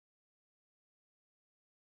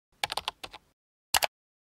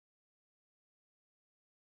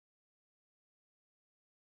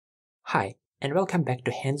Hi, and welcome back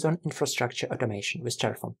to Hands-on Infrastructure Automation with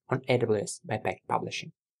Terraform on AWS by Pact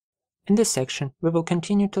Publishing. In this section, we will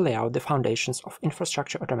continue to lay out the foundations of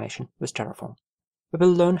infrastructure automation with Terraform. We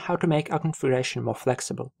will learn how to make our configuration more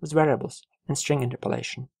flexible with variables and string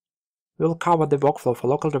interpolation. We will cover the workflow for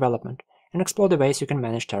local development and explore the ways you can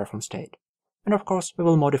manage Terraform state. And of course, we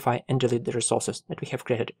will modify and delete the resources that we have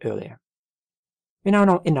created earlier. We now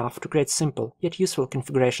know enough to create simple yet useful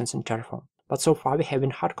configurations in Terraform, but so far we have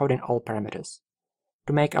been hard-coding all parameters.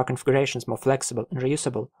 To make our configurations more flexible and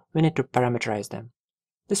reusable, we need to parameterize them.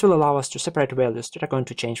 This will allow us to separate values that are going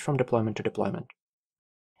to change from deployment to deployment.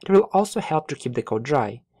 It will also help to keep the code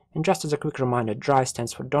dry, and just as a quick reminder, dry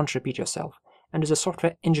stands for don't repeat yourself, and is a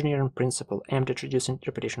software engineering principle aimed at reducing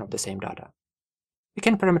repetition of the same data. We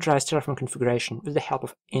can parameterize Terraform configuration with the help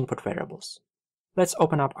of input variables. Let's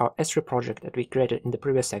open up our S3 project that we created in the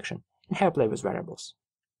previous section and have a play with variables.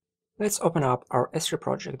 Let's open up our S3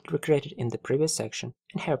 project that we created in the previous section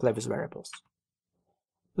and have a play with variables.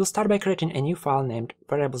 We'll start by creating a new file named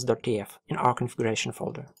variables.tf in our configuration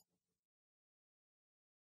folder.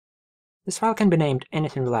 This file can be named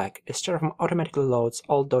anything we like, as Terraform automatically loads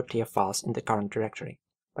all .tf files in the current directory,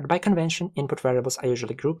 but by convention, input variables are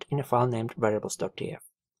usually grouped in a file named variables.tf.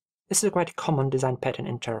 This is a quite common design pattern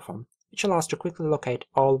in Terraform, which allows to quickly locate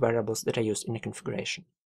all variables that are used in a configuration.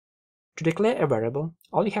 To declare a variable,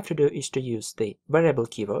 all you have to do is to use the variable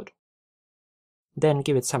keyword, then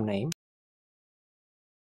give it some name,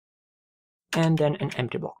 and then an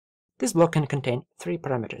empty block. This block can contain 3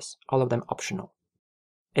 parameters, all of them optional.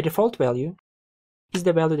 A default value is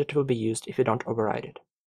the value that will be used if you don't override it.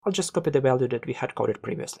 I'll just copy the value that we had coded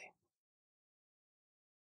previously.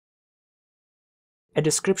 A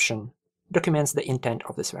description documents the intent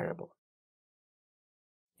of this variable.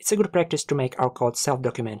 It's a good practice to make our code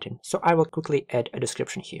self-documenting, so I will quickly add a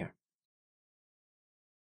description here.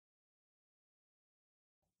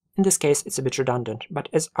 In this case, it's a bit redundant, but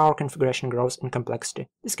as our configuration grows in complexity,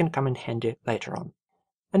 this can come in handy later on.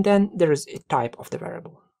 And then there is a type of the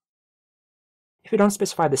variable. If you don't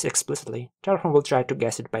specify this explicitly, Terraform will try to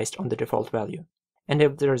guess it based on the default value. And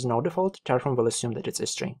if there is no default, Terraform will assume that it's a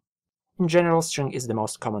string. In general, string is the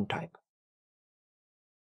most common type.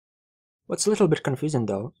 What's a little bit confusing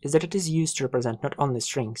though is that it is used to represent not only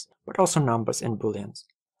strings, but also numbers and booleans.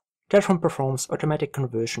 Terraform performs automatic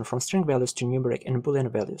conversion from string values to numeric and boolean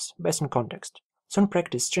values based on context, so in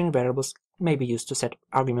practice string variables may be used to set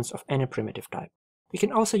arguments of any primitive type. We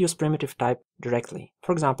can also use primitive type directly.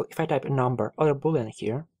 For example, if I type a number or a boolean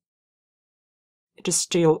here, it is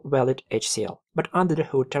still valid HCL, but under the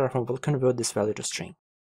hood Terraform will convert this value to string.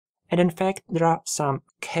 And in fact, there are some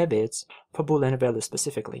caveats for boolean values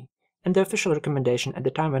specifically, and the official recommendation at the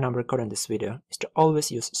time when I'm recording this video is to always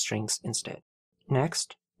use strings instead.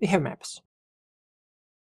 Next, we have maps.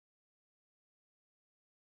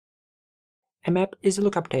 A map is a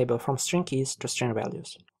lookup table from string keys to string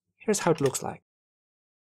values. Here's how it looks like.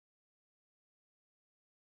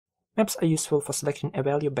 Maps are useful for selecting a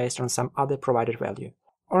value based on some other provided value,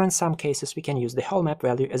 or in some cases we can use the whole map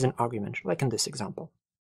value as an argument, like in this example.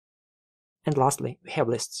 And lastly, we have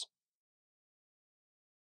lists.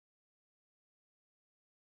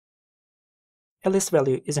 A list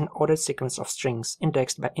value is an ordered sequence of strings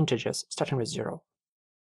indexed by integers starting with 0.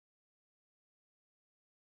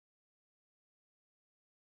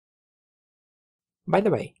 By the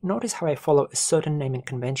way, notice how I follow a certain naming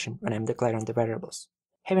convention when I'm declaring the variables.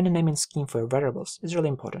 Having a naming scheme for your variables is really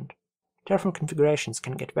important. Terraform configurations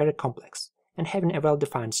can get very complex, and having a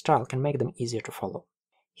well-defined style can make them easier to follow.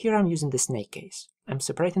 Here I'm using the snake case. I'm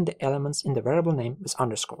separating the elements in the variable name with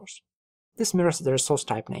underscores. This mirrors the resource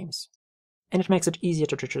type names, and it makes it easier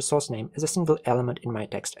to treat resource name as a single element in my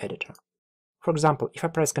text editor. For example, if I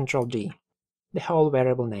press Ctrl D, the whole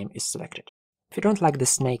variable name is selected. If you don't like the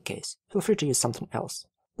snake case, feel free to use something else.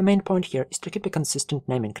 The main point here is to keep a consistent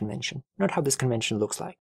naming convention, not how this convention looks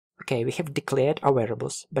like. Okay, we have declared our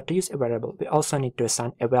variables, but to use a variable, we also need to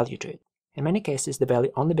assign a value to it. In many cases, the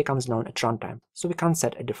value only becomes known at runtime, so we can't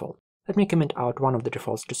set a default. Let me comment out one of the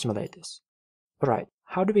defaults to simulate this. Alright,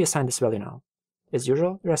 how do we assign this value now? As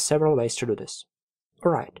usual, there are several ways to do this.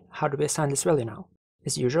 Alright, how do we assign this value now?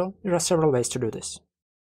 As usual, there are several ways to do this.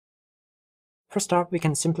 First off, we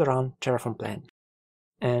can simply run Terraform plan,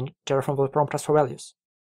 and Terraform will prompt us for values.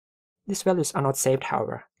 These values are not saved,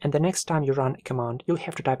 however, and the next time you run a command, you'll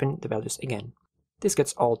have to type in the values again. This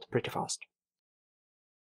gets old pretty fast.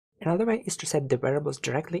 Another way is to set the variables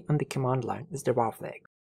directly on the command line with the var flag.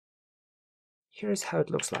 Here's how it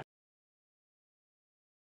looks like.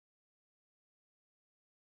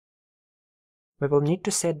 we will need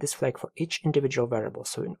to set this flag for each individual variable,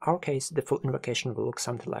 so in our case the full invocation will look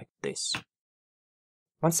something like this.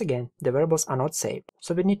 Once again, the variables are not saved,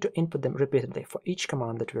 so we need to input them repeatedly for each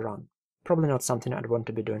command that we run. Probably not something I'd want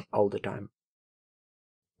to be doing all the time.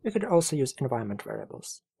 We could also use environment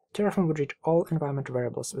variables. Terraform would read all environment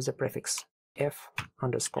variables with the prefix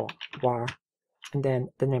f_var and then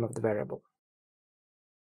the name of the variable.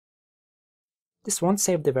 This won't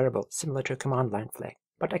save the variable, similar to a command line flag,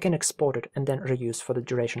 but I can export it and then reuse for the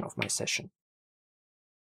duration of my session.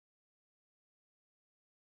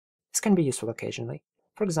 This can be useful occasionally.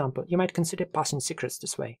 For example, you might consider passing secrets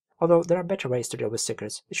this way, although there are better ways to deal with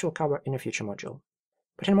secrets, which we'll cover in a future module.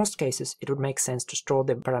 But in most cases, it would make sense to store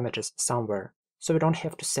the parameters somewhere, so we don't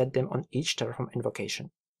have to set them on each Terraform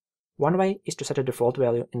invocation. One way is to set a default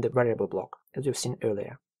value in the variable block, as we've seen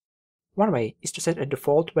earlier.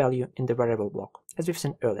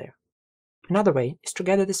 Another way is to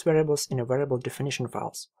gather these variables in a variable definition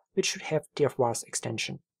files, which should have tfvars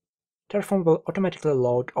extension. Terraform will automatically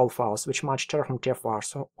load all files which match Terraform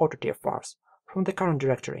tfvars or auto-tfvars from the current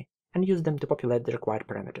directory and use them to populate the required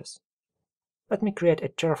parameters. Let me create a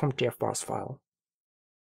Terraform tfvars file.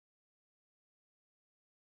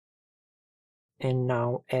 And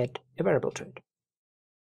now add a variable to it.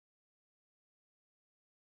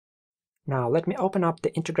 Now let me open up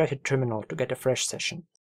the integrated terminal to get a fresh session.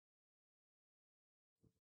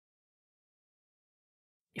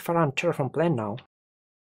 If I run Terraform plan now,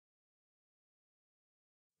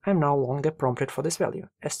 I am no longer prompted for this value,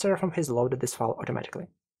 as Terraform has loaded this file automatically.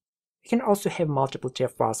 We can also have multiple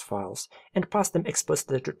tfvars files and pass them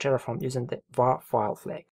explicitly to Terraform using the var file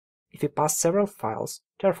flag. If we pass several files,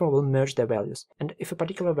 Terraform will merge their values, and if a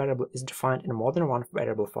particular variable is defined in more than one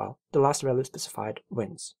variable file, the last value specified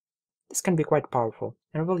wins. This can be quite powerful,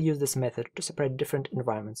 and we'll use this method to separate different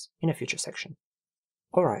environments in a future section.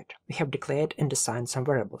 Alright, we have declared and assigned some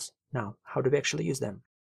variables. Now, how do we actually use them?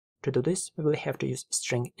 To do this, we will have to use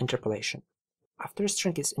string interpolation. After a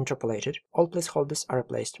string is interpolated, all placeholders are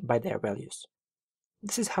replaced by their values.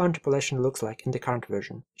 This is how interpolation looks like in the current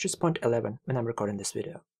version, which is 0.11 when I'm recording this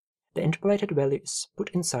video. The interpolated value is put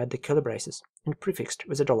inside the curly braces and prefixed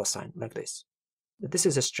with a $, like this. This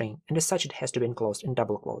is a string, and as such it has to be enclosed in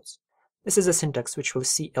double quotes. This is a syntax which we'll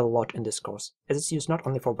see a lot in this course, as it's used not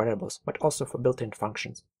only for variables, but also for built-in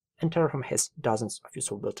functions, and Terraform has dozens of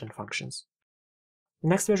useful built-in functions. The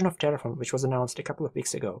next version of Terraform, which was announced a couple of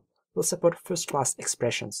weeks ago, will support first-class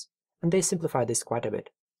expressions, and they simplify this quite a bit.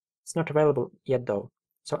 It's not available yet though,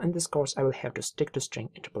 so in this course I will have to stick to string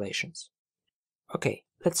interpolations. Okay,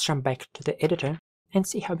 let's jump back to the editor and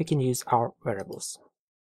see how we can use our variables.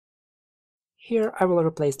 Here I will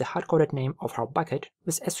replace the hard-coded name of our bucket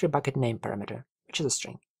with S3 bucket name parameter, which is a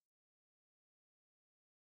string.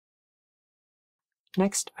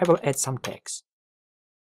 Next, I will add some tags.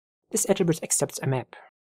 This attribute accepts a map,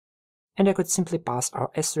 and I could simply pass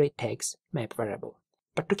our S3 tags map variable.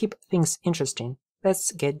 But to keep things interesting,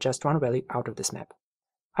 let's get just one value out of this map.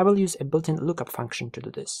 I will use a built-in lookup function to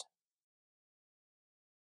do this.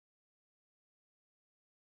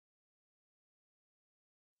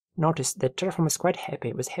 Notice that Terraform is quite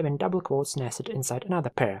happy with having double quotes nested inside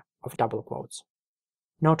another pair of double quotes.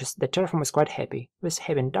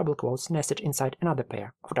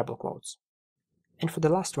 And for the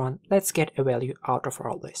last one, let's get a value out of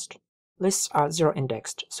our list. Lists are zero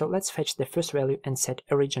indexed, so let's fetch the first value and set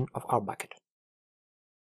a region of our bucket.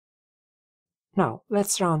 Now,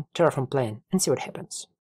 let's run Terraform plan and see what happens.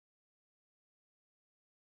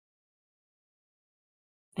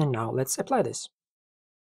 And now let's apply this.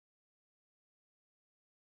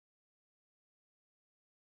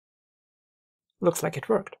 Looks like it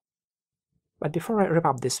worked. But before I wrap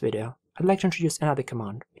up this video, I'd like to introduce another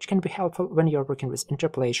command, which can be helpful when you're working with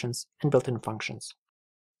interpolations and built-in functions.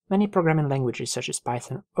 Many programming languages such as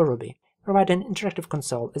Python or Ruby provide an interactive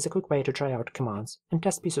console as a quick way to try out commands and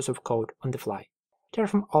test pieces of code on the fly.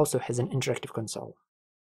 Terraform also has an interactive console.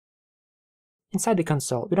 Inside the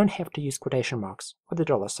console, we don't have to use quotation marks or the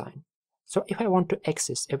 $. So if I want to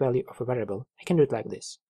access a value of a variable, I can do it like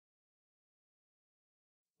this.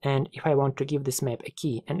 And if I want to give this map a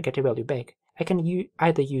key and get a value back, I can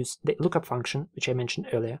either use the lookup function, which I mentioned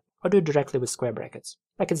earlier, or do it directly with square brackets,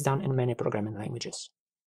 like it's done in many programming languages.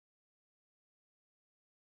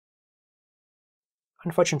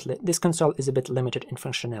 Unfortunately, this console is a bit limited in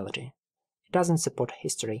functionality. It doesn't support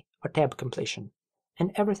history or tab completion,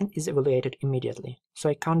 and everything is evaluated immediately, so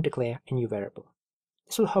I can't declare a new variable.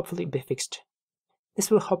 This will hopefully get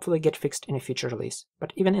fixed in a future release,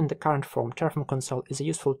 but even in the current form, Terraform Console is a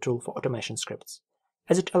useful tool for automation scripts,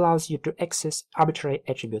 as it allows you to access arbitrary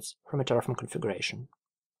attributes from a Terraform configuration.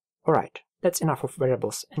 Alright, that's enough of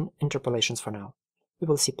variables and interpolations for now. We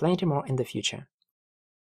will see plenty more in the future.